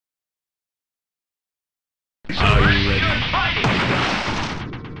Are you ready?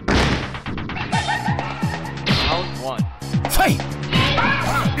 Round 1. Fight!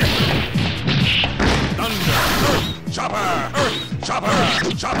 Thunder! Chopper! Chopper!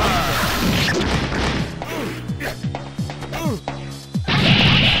 Chopper!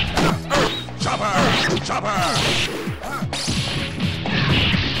 Chopper! Chopper! Chopper!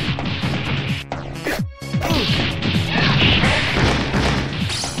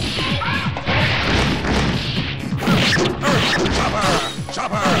 Chopper!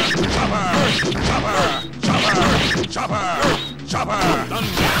 Chopper! Chopper! Chopper! Chopper!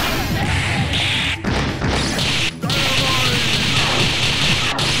 Thunder!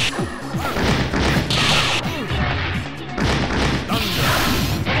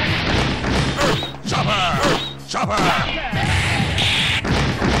 Chopper! Chopper!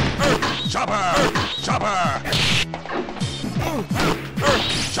 Chopper! Chopper!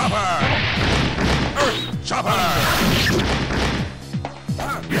 Chopper! Chopper! Chopper!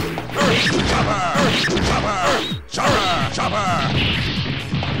 Chopper! Chopper! Chopper!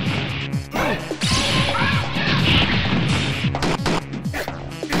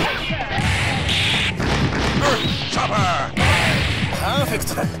 Chopper! Perfect!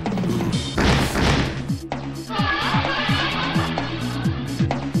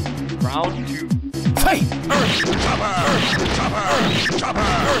 Round 2. Fight! Chopper! Chopper!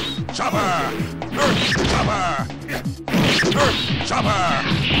 Chopper! Chopper! Chopper! Chopper!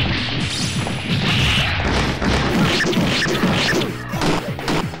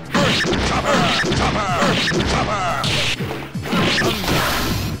 Chopper! Chopper! Chopper! Thunder!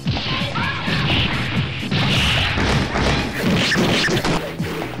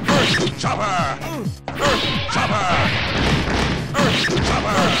 Chopper! Chopper! Chopper!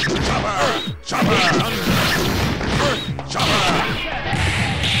 Chopper! Chopper! Thunder! Chopper!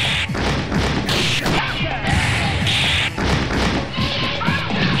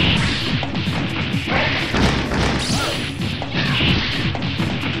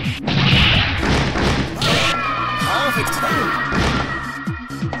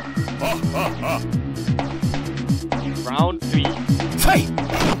 Round 3. Fight!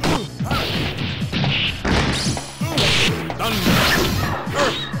 Thunder!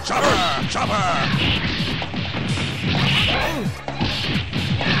 Chopper! Chopper!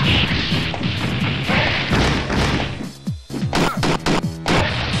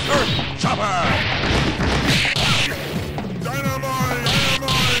 Chopper! Dynamite!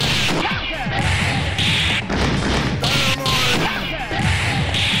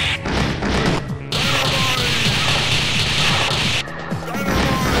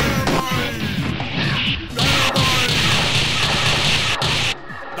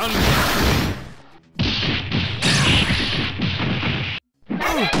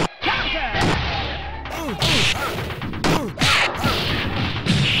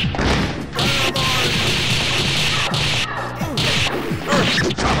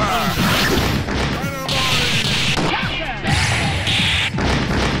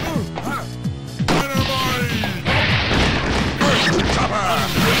 Chopper!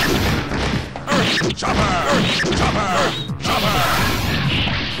 Chopper! Chopper!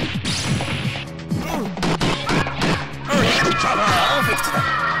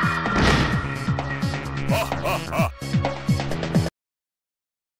 Chopper!